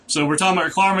So we're talking about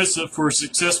requirements for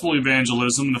successful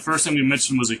evangelism. The first thing we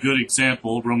mentioned was a good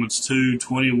example, Romans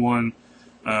 2:21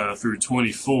 through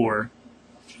 24.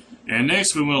 And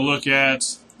next we want to look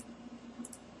at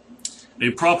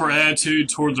a proper attitude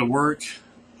toward the work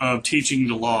of teaching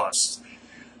the lost.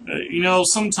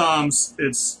 Sometimes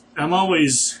I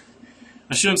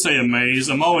shouldn't say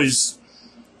amazed, I'm always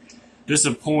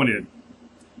disappointed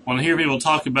when I hear people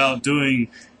talk about doing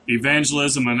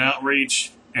evangelism and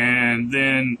outreach and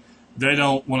then they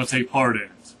don't want to take part in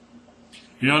it.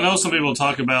 I know some people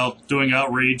talk about doing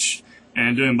outreach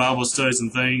and doing Bible studies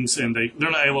and things, and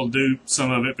they're not able to do some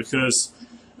of it because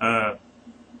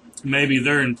maybe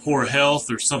they're in poor health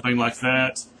or something like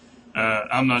that.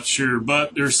 I'm not sure.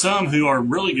 But there's some who are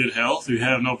really good health who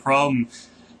have no problem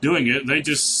doing it. They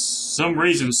just, some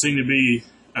reason, seem to be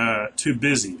too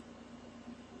busy.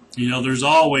 There's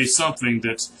always something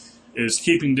that is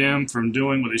keeping them from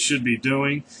doing what they should be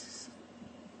doing.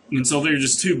 And so they're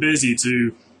just too busy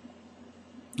to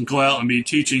go out and be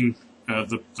teaching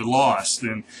the lost.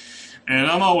 And what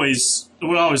I always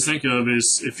think of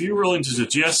is, if you're willing to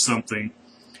suggest something,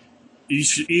 you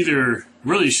should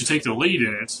should take the lead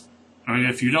in it. I mean,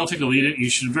 if you don't take the lead in it, you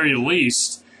should very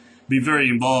least be very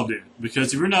involved in it.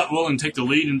 Because if you're not willing to take the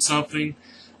lead in something,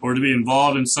 or to be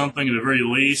involved in something at the very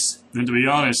least, then to be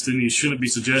honest, then you shouldn't be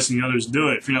suggesting others do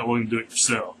it if you're not willing to do it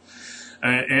yourself.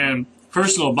 And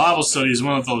personal Bible study is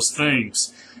one of those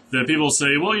things that people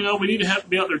say, well, we need to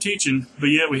be out there teaching, but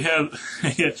yet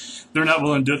they're not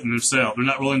willing to do it themselves. They're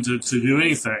not willing to do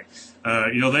anything.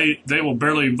 They will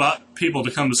barely invite people to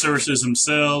come to services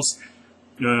themselves.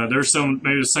 There's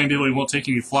maybe the same people who won't take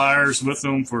any flyers with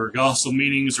them for gospel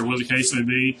meetings or whatever the case may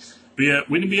be. But yet,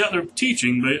 we can be out there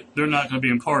teaching, but they're not going to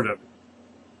be a part of it.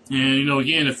 And,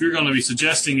 again, if you're going to be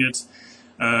suggesting it,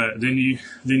 then you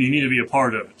need to be a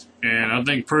part of it. And I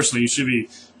think personally you should be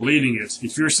leading it.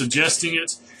 If you're suggesting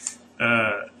it,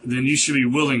 then you should be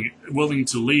willing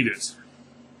to lead it.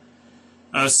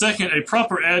 Second, a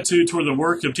proper attitude toward the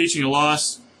work of teaching the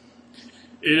lost.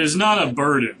 It is not a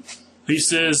burden.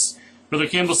 Brother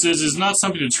Campbell says, it's not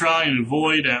something to try and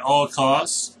avoid at all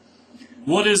costs.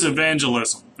 What is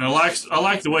evangelism? And I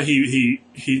like the way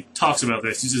he talks about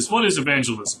this. He says, what is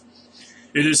evangelism?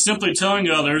 It is simply telling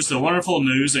others the wonderful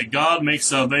news that God makes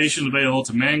salvation available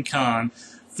to mankind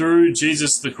through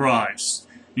Jesus the Christ.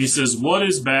 He says, what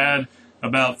is bad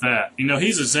about that?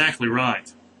 He's exactly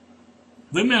right.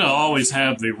 We may not always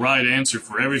have the right answer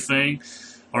for everything,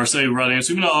 or say the right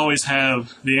answer. We may not always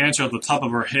have the answer at the top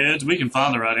of our heads. We can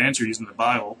find the right answer using the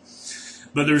Bible.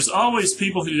 But there's always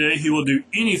people today who will do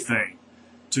anything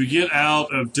to get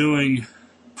out of doing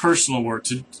personal work,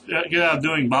 to get out of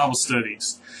doing Bible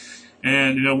studies.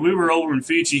 And, we were over in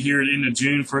Fiji here at the end of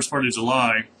June, first part of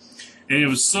July, and it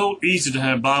was so easy to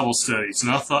have Bible studies. And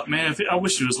I thought, man, I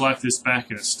wish it was like this back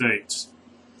in the States.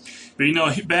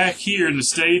 But, back here in the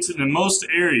States, and in most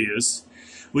areas,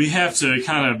 we have to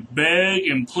kind of beg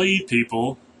and plead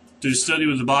people to study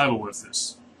with the Bible with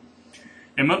us.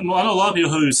 And I know a lot of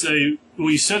people who say,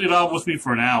 will you study the Bible with me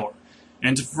for an hour?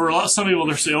 And for some people,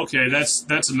 they'll say, okay,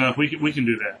 that's enough. We can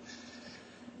do that.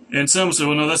 And some say,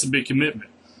 well, no, that's a big commitment.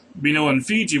 But, in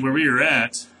Fiji, where we were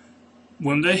at,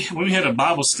 when we had a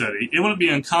Bible study, it wouldn't be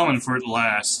uncommon for it to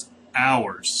last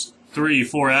hours,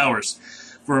 3-4 hours,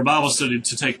 for a Bible study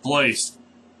to take place.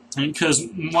 And because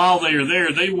while they were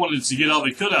there, they wanted to get all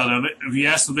they could out of it. If you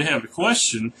asked them if they have a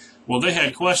question, well, they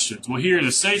had questions. Well, here in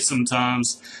the States,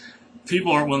 sometimes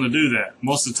people aren't willing to do that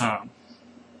most of the time.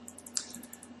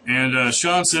 And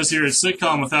Sean says here, a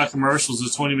sitcom without commercials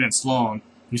is 20 minutes long.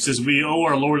 He says, we owe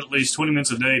our Lord at least 20 minutes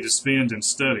a day to spend and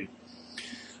study.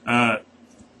 We're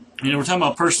talking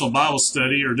about personal Bible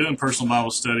study or doing personal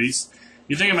Bible studies.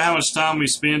 You think about how much time we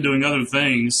spend doing other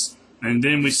things, and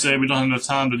then we say we don't have enough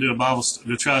time to do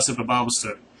to try to set up a Bible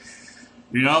study.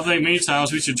 I think many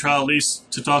times we should try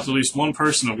to talk to at least one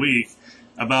person a week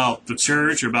about the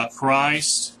church or about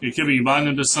Christ. It could be inviting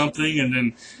them to something, and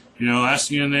then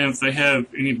asking them if they have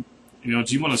any, do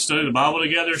you want to study the Bible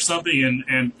together or something?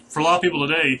 And for a lot of people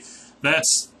today,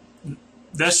 that's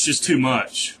just too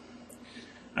much.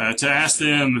 To ask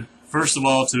them, first of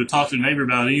all, to talk to their neighbor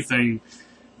about anything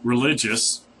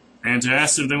religious, and to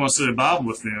ask them if they want to study the Bible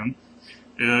with them,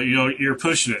 you're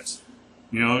pushing it.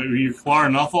 You require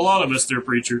an awful lot of us, dear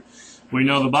preacher. We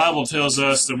know the Bible tells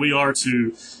us that we are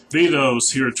to be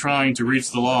those who are trying to reach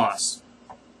the lost.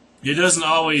 It doesn't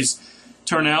always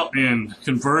turn out in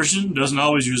conversion, doesn't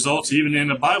always result even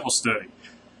in a Bible study.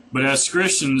 But as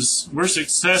Christians, we're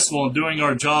successful in doing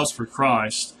our jobs for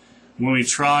Christ when we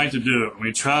try to do it, when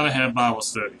we try to have Bible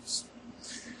studies.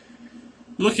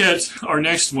 Look at our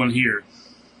next one here.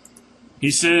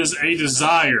 He says a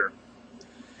desire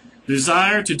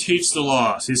to teach the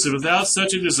lost. He said, without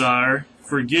such a desire,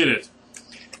 forget it.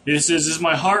 He says, is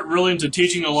my heart willing to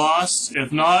teaching the lost?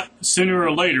 If not, sooner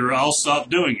or later, I'll stop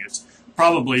doing it.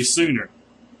 Probably sooner.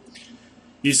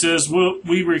 He says,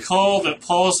 we recall that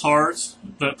Paul's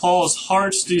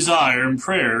heart's desire and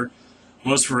prayer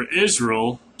was for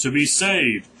Israel to be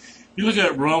saved. You look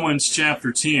at Romans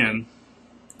chapter 10.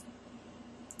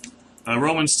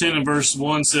 Romans 10 and verse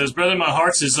 1 says, Brethren, my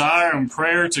heart's desire and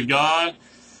prayer to God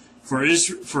for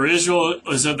Israel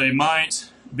is that they might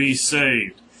be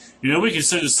saved. You know, we can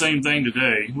say the same thing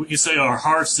today. We can say our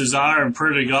heart's desire and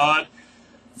prayer to God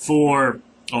for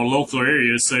our local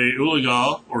area, say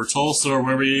Ulaga or Tulsa or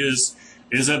wherever he is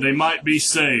that they might be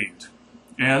saved.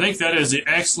 And I think that is the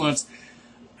excellent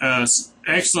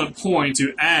point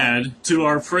to add to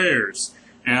our prayers.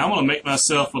 And I want to make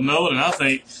myself a note, and I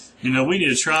think, you know, we need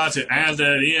to try to add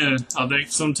that in, I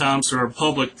think, sometimes to our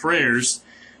public prayers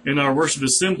in our worship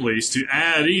assemblies, to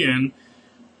add in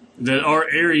that our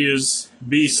areas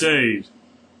be saved.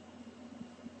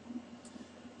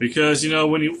 Because, you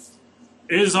know, it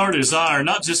is our desire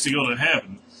not just to go to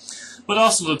heaven, but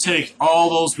also to take all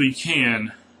those we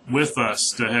can with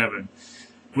us to heaven.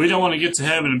 We don't want to get to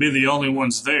heaven and be the only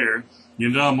ones there. You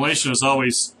know, denominations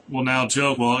always will now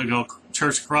joke, well, you know,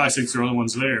 Church of Christ thinks they're the only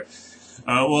ones there.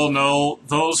 Well, no,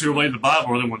 those who relate the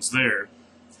Bible are the ones there.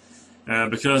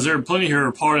 Because there are plenty who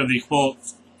are part of the, quote,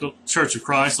 the Church of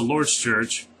Christ, the Lord's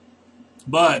Church,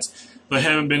 but they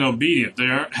haven't been obedient. They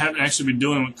haven't actually been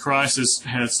doing what Christ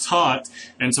has taught,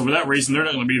 and so for that reason, they're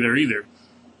not going to be there either.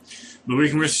 But we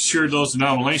can rest assured those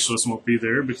denominationalists won't be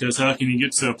there, because how can you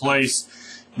get to a place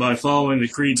by following the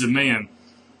creeds of man?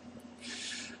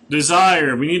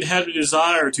 Desire. We need to have the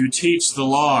desire to teach the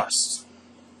lost.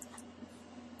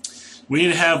 We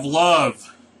need to have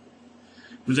love.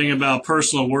 We think about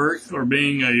personal work or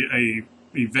being a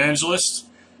evangelist.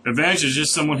 Evangelist is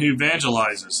just someone who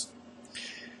evangelizes.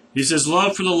 He says,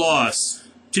 love for the lost.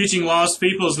 Teaching lost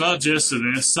people is not just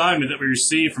an assignment that we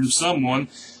receive from someone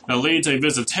that leads a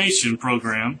visitation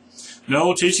program.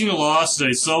 No, teaching the lost is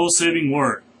a soul-saving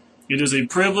work. It is a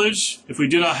privilege. If we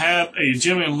do not have a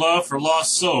genuine love for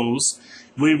lost souls,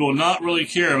 we will not really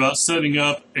care about setting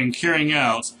up and carrying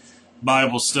out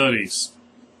Bible studies.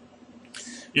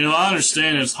 You know, I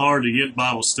understand it's hard to get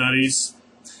Bible studies,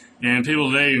 and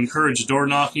people today encourage door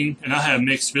knocking, and I have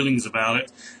mixed feelings about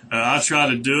it. I try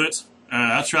to do it.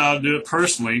 I try to do it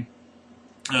personally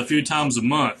a few times a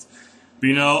month. But,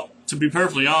 you know, to be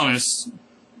perfectly honest,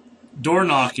 door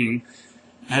knocking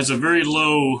has a very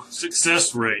low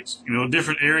success rate. You know,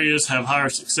 different areas have higher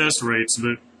success rates,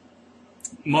 but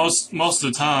most of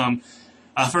the time,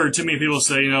 I've heard too many people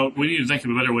say, you know, we need to think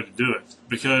of a better way to do it,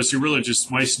 because you're really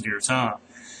just wasting your time.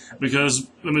 Because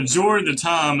the majority of the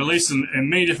time, at least in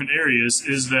many different areas,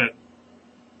 is that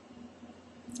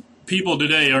people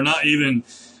today are not even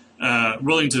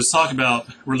willing to talk about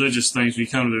religious things when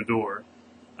you come to their door.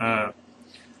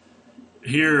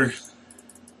 Here,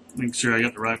 make sure I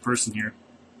got the right person here.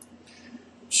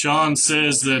 Sean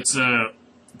says that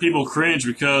people cringe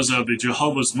because of the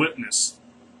Jehovah's Witness.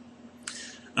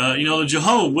 You know, the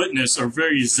Jehovah's Witness are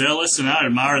very zealous, and I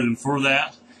admire them for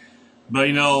that. But,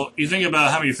 you know, you think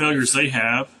about how many failures they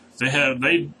have.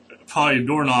 They probably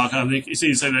door knock. I think you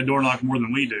see, say they door knock more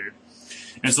than we do.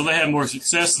 And so they have more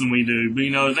success than we do. But, you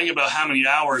know, think about how many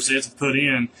hours they have to put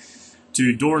in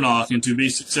to door knock and to be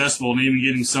successful and even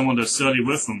getting someone to study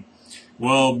with them.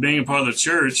 Well, being a part of the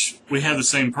church, we have the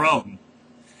same problem.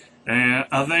 And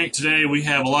I think today we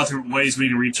have a lot of different ways we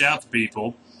can reach out to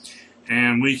people,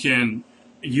 and we can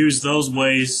use those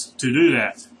ways to do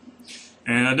that.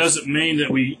 And that doesn't mean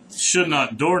that we should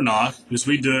not door knock, because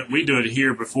we do it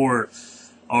here before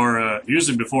our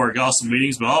usually before our gospel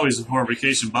meetings, but always before our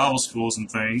vacation Bible schools and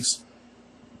things.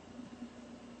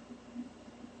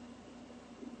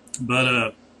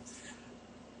 But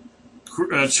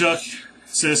Chuck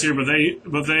says here,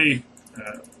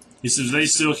 he says they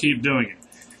still keep doing it.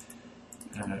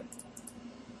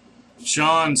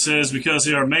 Sean says, because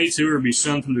they are made to or be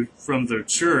shunned from their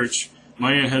church,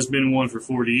 my aunt has been one for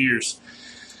 40 years.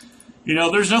 You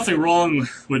know, there's nothing wrong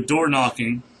with door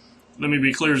knocking. Let me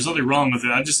be clear, there's nothing wrong with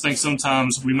it. I just think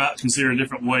sometimes we might consider a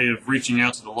different way of reaching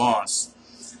out to the lost.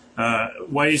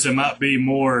 Ways that might be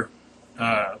more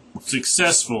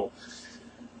successful.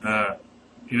 You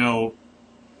know,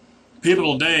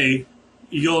 people today,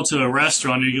 you go to a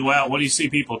restaurant, you go out, what do you see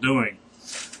people doing?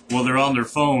 Well, they're on their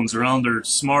phones, they're on their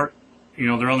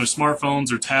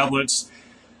smartphones or tablets,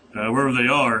 wherever they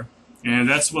are. And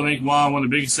that's one of the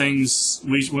biggest things,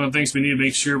 one of the things we need to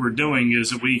make sure we're doing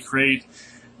is that we create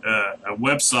a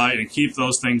website and keep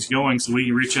those things going so we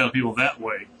can reach out to people that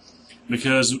way.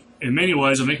 Because in many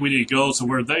ways, I think we need to go to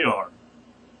where they are.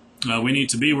 We need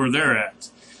to be where they're at.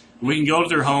 We can go to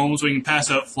their homes, we can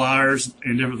pass out flyers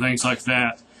and different things like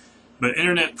that. But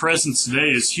internet presence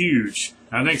today is huge.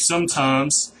 I think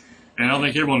sometimes, and I don't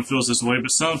think everyone feels this way,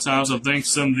 but sometimes I think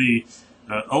some of the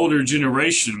older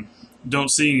generation don't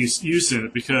see any use in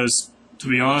it because, to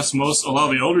be honest, a lot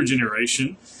of the older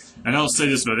generation, and I don't say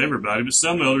this about everybody, but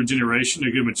some of the older generation,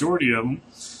 a good majority of them,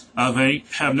 I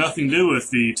think, have nothing to do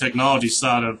with the technology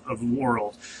side of the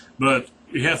world. But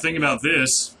you have to think about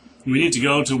this. We need to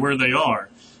go to where they are.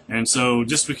 And so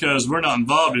just because we're not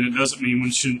involved in it doesn't mean we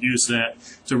shouldn't use that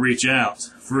to reach out.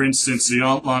 For instance, the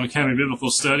Online Academy of Biblical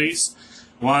Studies,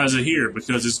 why is it here?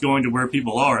 Because it's going to where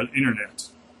people are, the internet.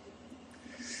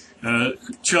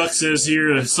 Chuck says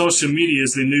here, social media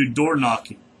is the new door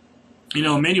knocking.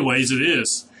 In many ways it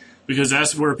is, because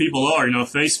that's where people are.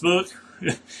 Facebook,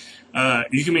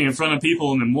 you can be in front of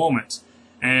people in a moment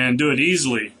and do it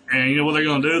easily. And you know what they're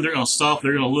going to do? They're going to stop,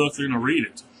 they're going to look, they're going to read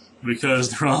it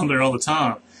because they're on there all the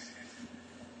time.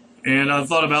 And I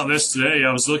thought about this today.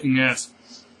 I was looking at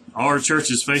our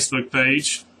church's Facebook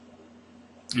page,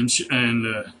 and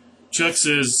Chuck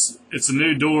says it's a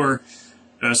new door.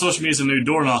 Social media is a new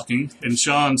door knocking, and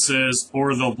Sean says,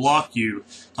 or they'll block you,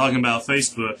 talking about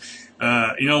Facebook.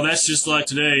 That's just like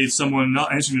today, someone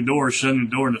not answering the door, shutting the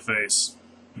door in the face.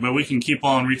 But we can keep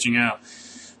on reaching out.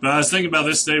 But I was thinking about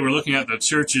this today. We're looking at the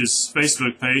church's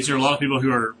Facebook page. There are a lot of people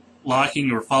who are liking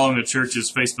or following the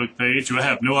church's Facebook page who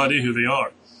have no idea who they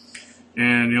are.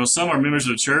 And, some are members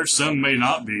of the church, some may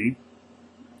not be.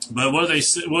 But what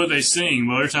are they seeing?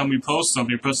 Well, every time we post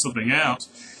something, put something out,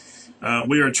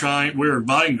 we're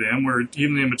inviting them, we're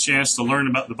giving them a chance to learn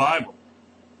about the Bible.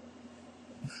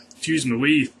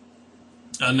 We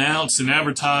announce and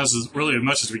advertise really as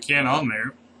much as we can on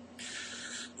there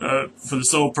for the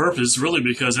sole purpose, really,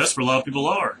 because that's where a lot of people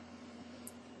are.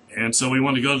 And so we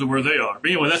want to go to where they are.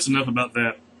 But anyway, that's enough about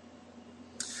that.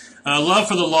 Love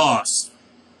for the lost.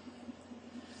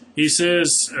 He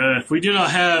says, if we do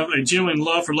not have a genuine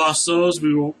love for lost souls,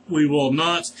 we will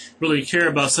not really care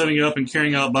about setting up and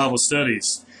carrying out Bible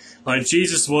studies. Like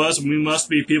Jesus was, we must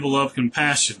be people of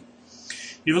compassion.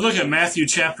 If you look at Matthew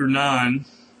chapter 9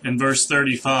 and verse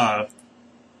 35,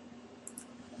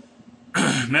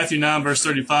 Matthew 9 verse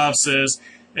 35 says,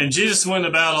 and Jesus went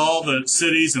about all the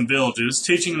cities and villages,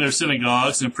 teaching in their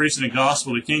synagogues and preaching the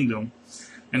gospel of the kingdom,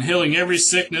 and healing every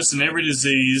sickness and every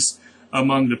disease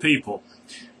among the people.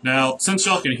 Now, since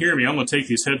y'all can hear me, I'm going to take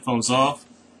these headphones off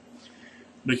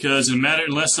because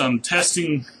unless I'm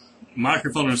testing a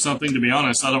microphone or something, to be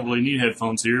honest, I don't really need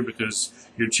headphones here because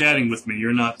you're chatting with me,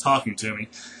 you're not talking to me,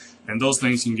 and those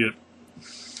things can get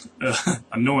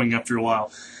annoying after a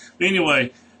while. But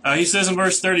anyway, he says in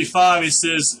verse 35, he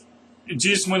says,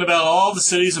 Jesus went about all the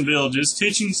cities and villages,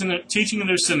 teaching in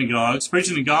their synagogues,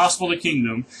 preaching the gospel of the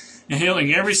kingdom, and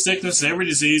healing every sickness and every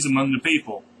disease among the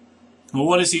people. Well,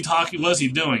 what is he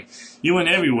doing? He went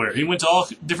everywhere. He went to all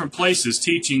different places,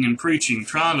 teaching and preaching,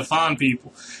 trying to find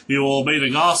people who will obey the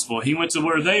gospel. He went to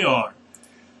where they are.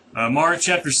 Mark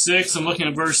chapter 6, I'm looking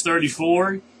at verse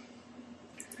 34.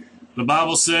 The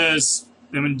Bible says,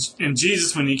 and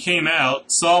Jesus, when he came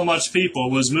out, saw much people,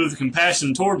 was moved with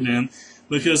compassion toward them,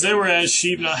 because they were as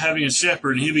sheep not having a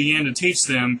shepherd, and he began to teach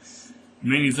them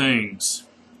many things.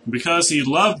 Because he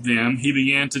loved them, he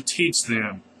began to teach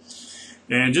them.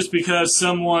 And just because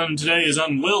someone today is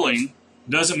unwilling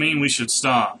doesn't mean we should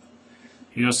stop.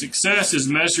 Success is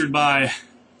measured by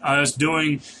us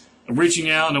reaching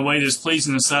out in a way that's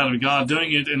pleasing in the sight of God,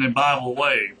 doing it in a Bible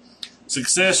way.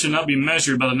 Success should not be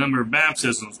measured by the number of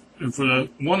baptisms. And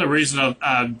one of the reasons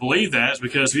I believe that is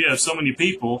because we have so many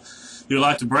people who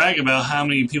like to brag about how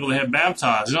many people they have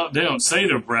baptized. They don't say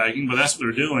they're bragging, but that's what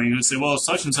they're doing. And they say, well,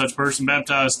 such and such person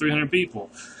baptized 300 people.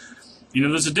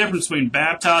 There's a difference between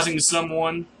baptizing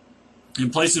someone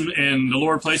and the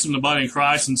Lord placing them in the body of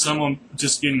Christ and someone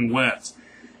just getting wet.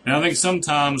 And I think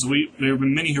sometimes there have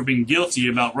been many who have been guilty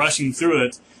about rushing through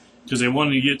it because they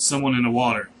wanted to get someone in the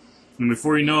water. And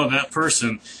before you know it, that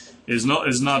person is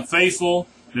not faithful.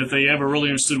 If they ever really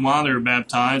understood why they were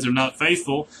baptized, they're not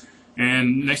faithful.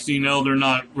 And next thing you know, they're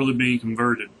not really being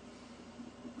converted.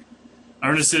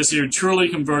 Ernest says here, truly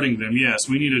converting them. Yes,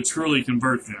 we need to truly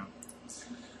convert them.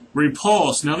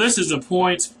 Repulse. Now, this is a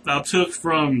point I took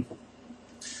from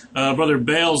Brother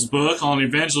Bale's book on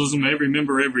evangelism, Every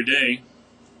Member, Every Day.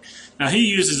 Now, he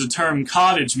uses the term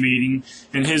cottage meeting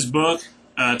in his book.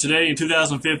 Today, in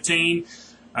 2015,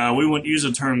 we wouldn't use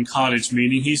the term cottage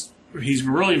meeting. He's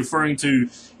really referring to,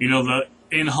 the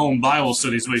in-home Bible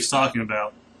studies what he's talking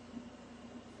about.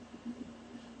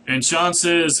 And Sean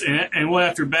says, and what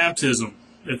after baptism?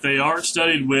 If they aren't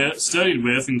studied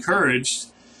with, encouraged,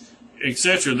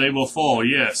 etc., they will fall.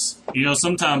 Yes.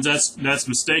 Sometimes that's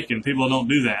mistaken. People don't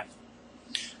do that.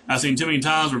 I've seen too many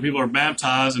times where people are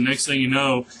baptized, and next thing you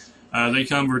know, they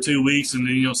come for 2 weeks, and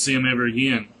then you don't see them ever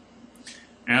again.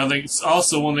 And I think it's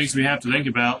also one of the things we have to think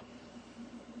about.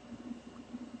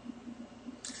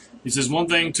 He says one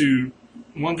thing to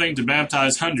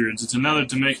baptize hundreds; it's another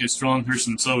to make a strong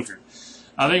Christian soldier.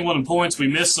 I think one of the points we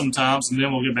miss sometimes, and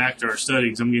then we'll get back to our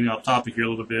studies. I'm getting off topic here a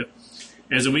little bit.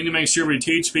 Is that we need to make sure we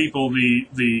teach people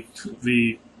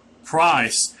the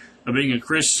price of being a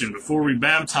Christian before we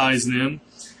baptize them.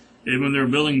 And when they're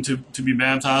willing to be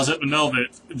baptized, let them know that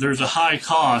there's a high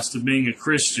cost of being a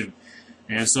Christian,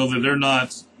 and so that they're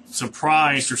not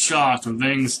surprised or shocked when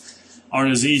things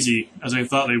aren't as easy as they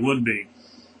thought they would be.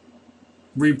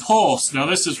 Repulsed. Now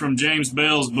this is from James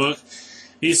Bale's book.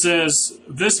 He says,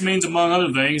 this means, among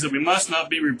other things, that we must not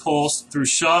be repulsed through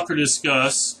shock or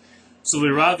disgust, so we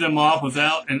write them off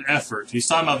without an effort. He's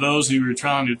talking about those who we're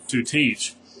trying to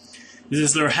teach. He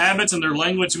says, their habits and their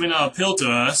language may not appeal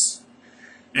to us,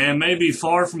 and may be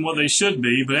far from what they should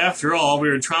be, but after all, we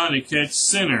are trying to catch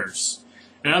sinners.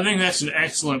 And I think that's an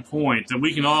excellent point, that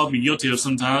we can all be guilty of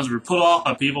sometimes. We're put off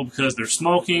by people because they're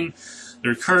smoking,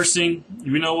 they're cursing.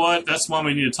 You know what? That's why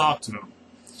we need to talk to them.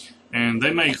 And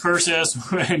they may curse us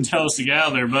and tell us to get out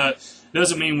of there, but it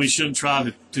doesn't mean we shouldn't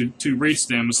try to reach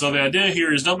them. So the idea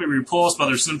here is don't be repulsed by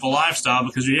their sinful lifestyle,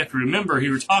 because you have to remember who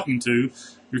you're talking to.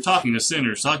 You're talking to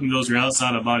sinners, talking to those who are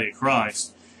outside the body of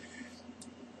Christ.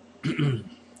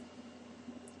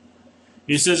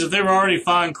 He says, if they were already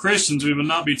fine Christians, we would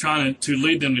not be trying to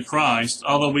lead them to Christ,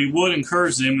 although we would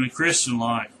encourage them in the Christian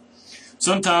life.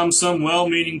 Sometimes some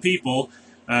well-meaning people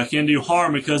can do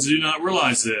harm because they do not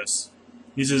realize this.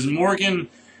 He says, Morgan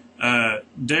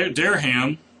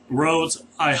Derham wrote,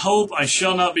 I hope I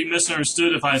shall not be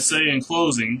misunderstood if I say in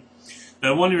closing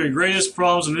that one of the greatest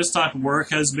problems in this type of work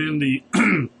has been the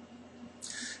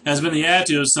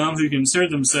attitude of some who consider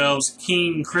themselves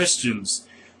keen Christians.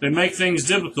 They make things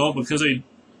difficult because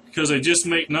they just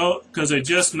make no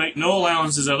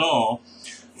allowances at all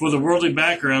for the worldly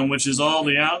background which is all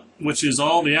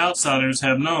the outsiders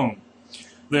have known.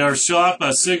 They are shocked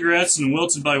by cigarettes and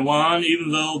wilted by wine,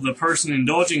 even though the person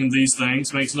indulging in these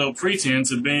things makes no pretense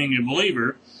of being a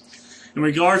believer, and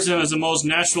regards them as the most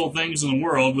natural things in the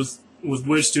world with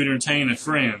which to entertain a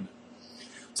friend.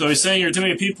 So he's saying here too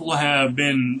many people have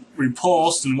been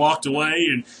repulsed and walked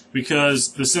away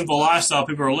because the simple lifestyle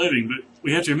people are living. But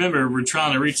we have to remember we're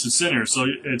trying to reach the sinners. So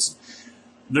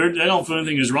they don't feel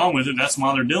anything is wrong with it. That's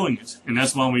why they're doing it. And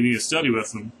that's why we need to study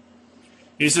with them.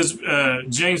 He says,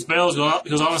 James Bale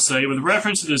goes on to say, with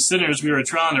reference to the sinners we are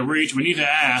trying to reach, we need to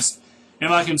ask,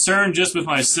 am I concerned just with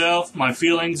myself, my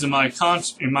feelings, and my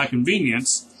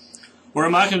convenience? Or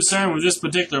am I concerned with this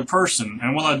particular person,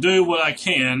 and will I do what I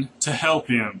can to help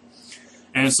him?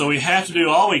 And so we have to do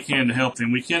all we can to help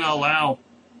them. We cannot allow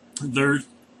their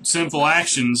sinful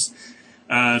actions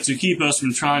to keep us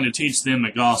from trying to teach them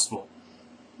the gospel.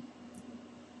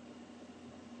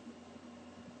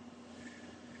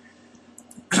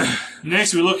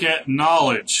 Next, we look at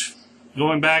knowledge.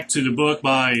 Going back to the book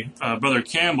by Brother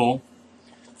Campbell,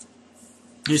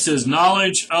 he says,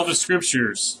 knowledge of the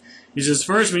Scriptures. He says,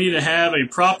 first we need to have a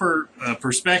proper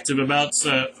perspective about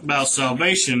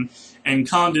salvation and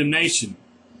condemnation.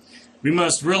 We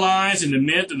must realize and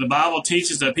admit that the Bible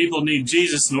teaches that people need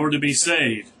Jesus in order to be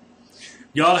saved.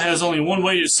 God has only one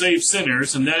way to save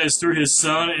sinners, and that is through His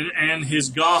Son and His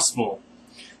gospel.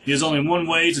 He has only one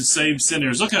way to save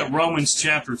sinners. Look at Romans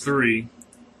chapter 3,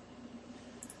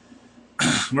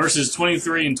 verses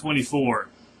 23 and 24.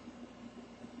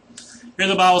 Here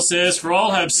the Bible says, for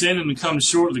all have sinned and come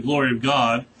short of the glory of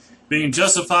God, being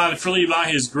justified freely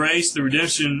by His grace, the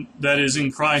redemption that is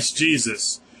in Christ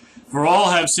Jesus. For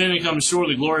all have sinned and come short of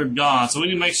the glory of God. So we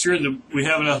need to make sure that we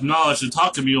have enough knowledge to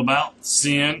talk to people about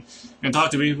sin and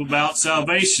talk to people about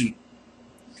salvation.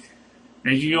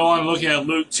 And you can go on and look at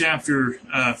Luke chapter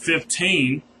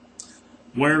 15,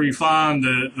 where we find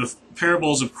the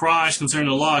parables of Christ concerning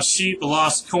the lost sheep, the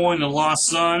lost coin, the lost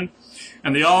son,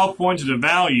 and they all point to the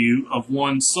value of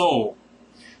one soul.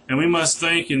 And we must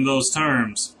think in those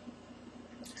terms.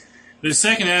 The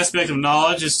second aspect of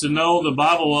knowledge is to know the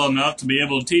Bible well enough to be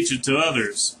able to teach it to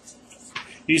others.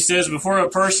 He says before a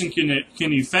person can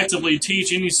effectively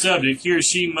teach any subject, he or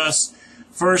she must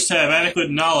first have adequate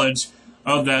knowledge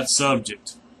of that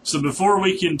subject. So before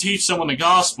we can teach someone the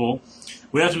gospel,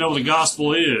 we have to know what the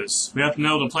gospel is. We have to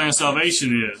know what the plan of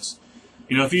salvation is.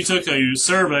 You know, if you took a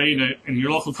survey in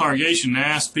your local congregation and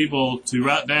asked people to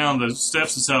write down the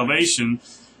steps of salvation,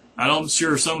 I'm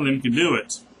sure some of them could do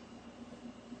it.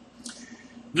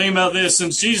 Think about this.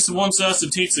 Since Jesus wants us to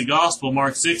teach the gospel,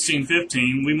 Mark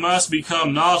 16:15, we must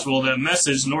become knowledgeable of that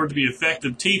message in order to be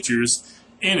effective teachers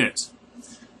in it.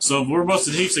 So if we're supposed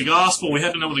to teach the gospel, we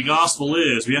have to know what the gospel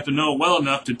is. We have to know it well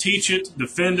enough to teach it,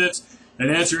 defend it, and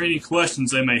answer any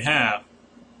questions they may have.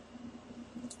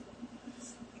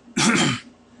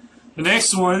 The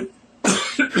next one,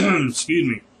 excuse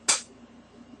me.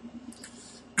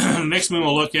 The next one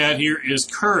we'll look at here is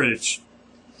courage.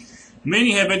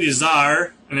 Many have a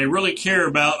desire, and they really care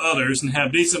about others and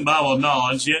have decent Bible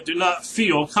knowledge, yet do not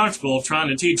feel comfortable trying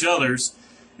to teach others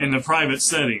in the private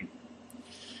setting.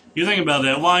 You think about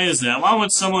that. Why is that? Why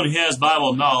would someone who has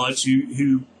Bible knowledge,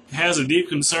 who has a deep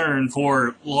concern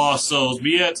for lost souls, but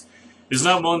yet is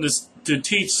not willing to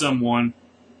teach someone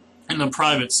in a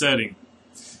private setting?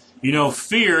 You know,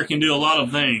 fear can do a lot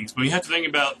of things, but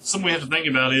something we have to think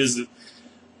about is that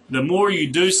the more you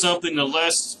do something, the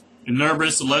less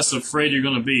nervous, the less afraid you're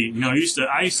going to be. You know,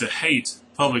 I used to hate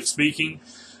public speaking,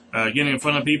 getting in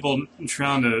front of people,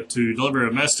 trying to deliver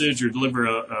a message or deliver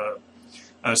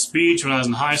a speech. When I was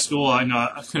in high school,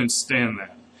 I couldn't stand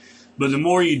that. But the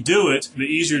more you do it, the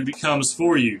easier it becomes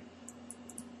for you.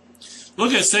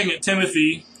 Look at 2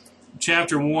 Timothy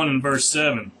chapter 1 and verse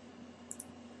 7.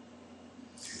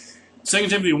 2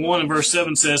 Timothy 1 and verse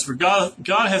 7 says, "For God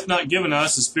hath not given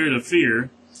us a spirit of fear,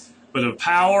 but of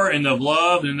power and of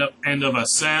love and of a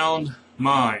sound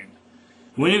mind."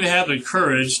 We need to have the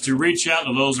courage to reach out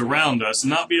to those around us and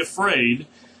not be afraid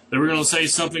that we're going to say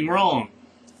something wrong.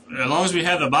 As long as we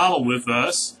have the Bible with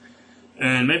us,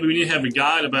 and maybe we need to have a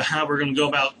guide about how we're going to go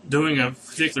about doing a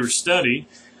particular study,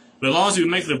 but as long as we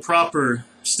make the proper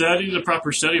study,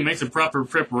 make the proper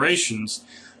preparations,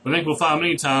 I think we'll find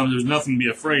many times there's nothing to be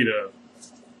afraid of.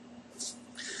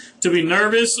 To be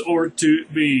nervous or to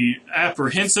be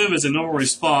apprehensive is a normal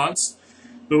response,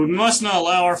 but we must not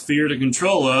allow our fear to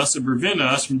control us or prevent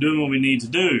us from doing what we need to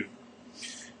do.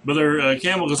 Brother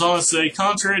Campbell goes on to say,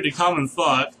 contrary to common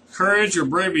thought, courage or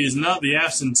bravery is not the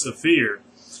absence of fear.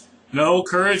 No,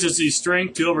 courage is the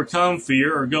strength to overcome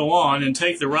fear or go on and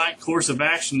take the right course of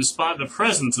action despite the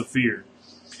presence of fear.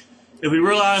 If we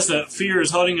realize that fear is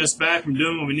holding us back from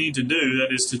doing what we need to do,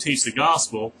 that is to teach the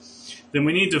gospel, then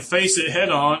we need to face it head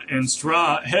on and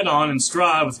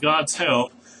strive with God's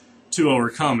help to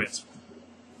overcome it.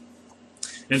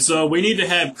 And so we need to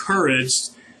have courage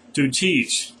to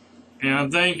teach. And I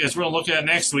think, as we're going to look at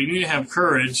next week, we need to have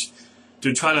courage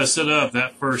to try to set up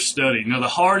that first study. Now, the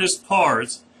hardest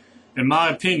part, in my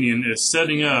opinion, is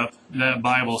setting up that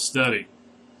Bible study.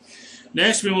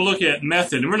 Next, we will look at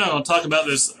method. And we're not going to talk about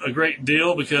this a great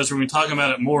deal because we're going to be talking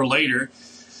about it more later.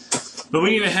 But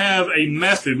we need to have a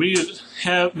method. We need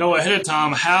to know ahead of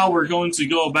time how we're going to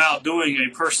go about doing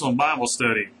a personal Bible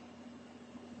study.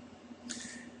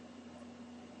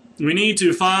 We need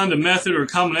to find a method or a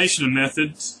combination of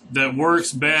methods that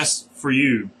works best for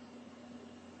you.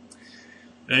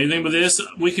 Anything with this?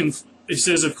 It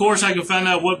says, of course, I can find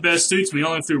out what best suits me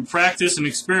only through practice and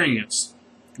experience.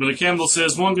 But Campbell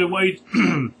says one good way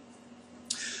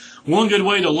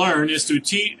to learn is to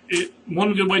teach.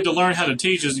 One good way to learn how to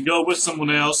teach is to go with someone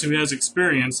else who has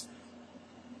experience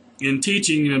in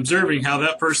teaching and observing how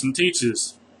that person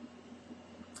teaches.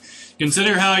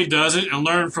 Consider how he does it and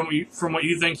learn from what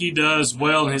you think he does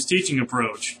well in his teaching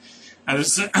approach. At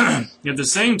the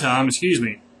same time,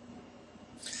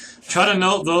 try to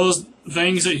note those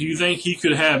things that you think he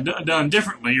could have done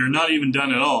differently or not even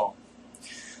done at all.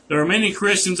 There are many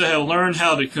Christians that have learned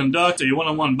how to conduct a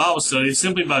one-on-one Bible study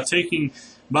simply by taking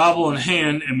Bible in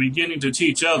hand and beginning to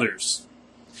teach others.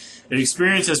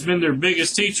 Experience has been their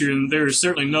biggest teacher, and there is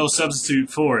certainly no substitute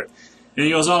for it. And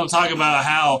he goes on to talk about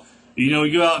how,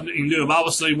 you go out and do a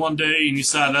Bible study one day and you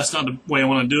decide that's not the way I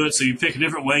want to do it, so you pick a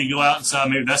different way, you go out and decide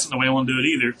maybe that's not the way I want to do it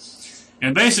either.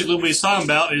 And basically what he's talking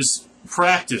about is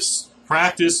practice.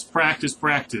 Practice, practice,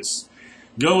 practice.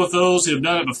 Go with those who have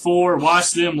done it before,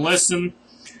 watch them, listen,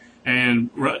 and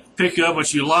pick up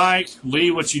what you like,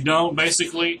 leave what you don't,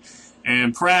 basically,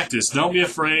 and practice. Don't be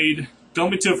afraid. Don't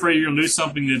be too afraid you're going to do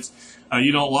something that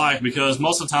you don't like, because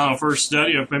most of the time our first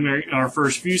study, or maybe our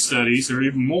first few studies, or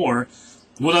even more,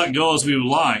 will not go as we would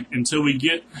like until we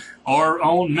get our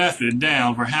own method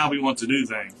down for how we want to do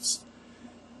things.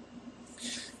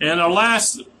 And our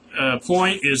last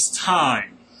point is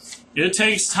time. It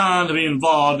takes time to be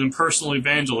involved in personal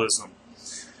evangelism.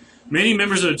 Many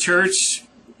members of the church,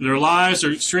 their lives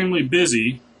are extremely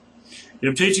busy.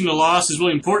 If teaching the lost is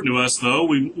really important to us, though,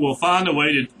 we will find a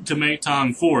way to make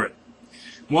time for it.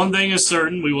 One thing is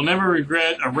certain, we will never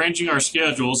regret arranging our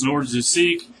schedules in order to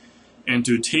seek and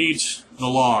to teach the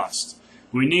lost.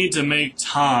 We need to make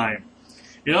time.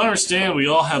 You know, understand we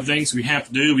all have things we have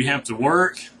to do. We have to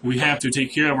work. We have to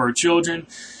take care of our children.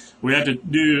 We have to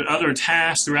do other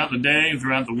tasks throughout the day and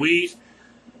throughout the week.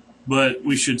 But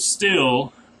we should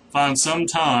still find some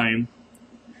time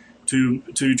to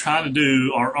try to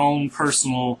do our own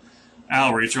personal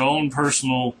outreach, our own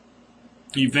personal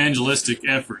evangelistic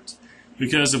efforts.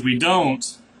 Because if we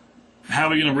don't, how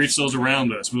are we going to reach those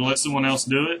around us? We'll let someone else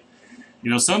do it?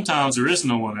 You know, sometimes there is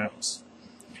no one else.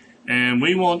 And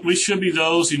we should be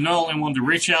those who not only want to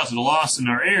reach out to the lost in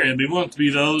our area, but we want to be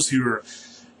those who are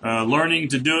learning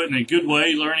to do it in a good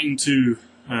way, learning to,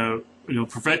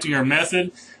 perfecting our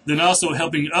method, then also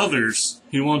helping others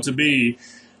who want to be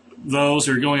those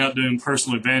who are going out doing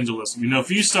personal evangelism. You know, if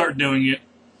you start doing it,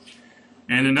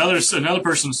 and another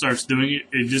person starts doing it,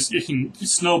 it can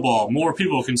snowball. More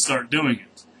people can start doing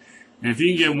it. And if you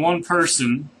can get one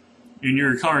person in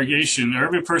your congregation, or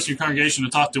every person in your congregation, to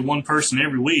talk to one person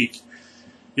every week,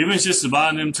 even if it's just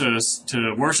inviting them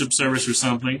to worship service or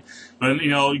something, but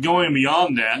going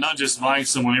beyond that, not just inviting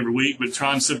someone every week, but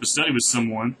trying to set up a study with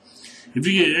someone. If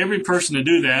you get every person to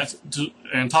do that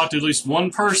and talk to at least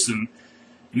one person,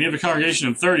 and you have a congregation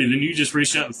of 30, then you just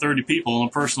reach out to 30 people on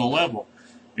a personal level.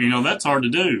 That's hard to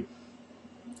do.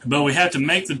 But we have to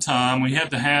make the time. We have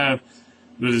to have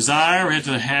the desire. We have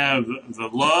to have the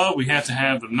love. We have to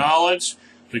have the knowledge,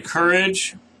 the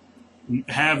courage,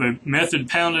 have a method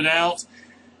pounded out,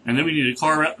 and then we need to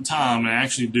carve out the time and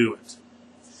actually do it.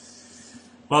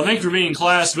 Well, thank you for being in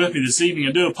class with me this evening.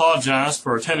 I do apologize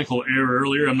for a technical error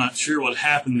earlier. I'm not sure what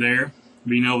happened there.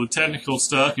 With technical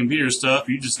stuff, computer stuff,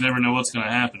 you just never know what's going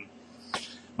to happen.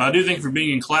 But I do thank you for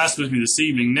being in class with me this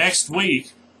evening. Next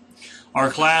week, our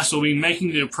class will be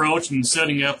making the approach and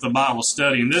setting up the Bible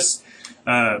study.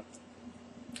 And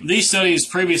these studies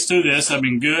previous to this have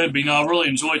been good, but I really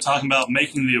enjoy talking about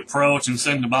making the approach and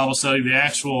setting the Bible study, the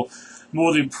actual,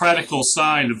 more the practical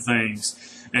side of things.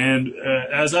 And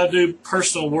as I do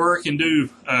personal work and do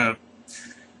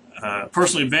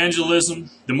personal evangelism,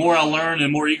 the more I learn, the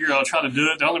more eager I'll try to do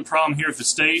it. The only problem here at the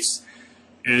States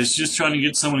is just trying to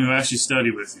get someone who actually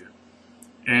study with you.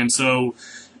 And so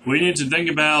we need to think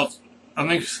about, I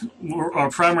think our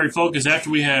primary focus after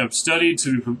we have studied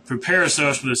to prepare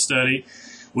ourselves for this study,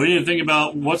 we need to think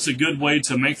about what's a good way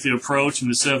to make the approach and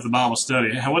to set up the Bible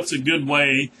study. What's a good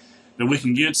way that we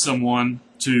can get someone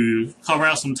to carve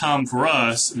out some time for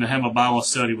us and to have a Bible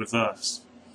study with us.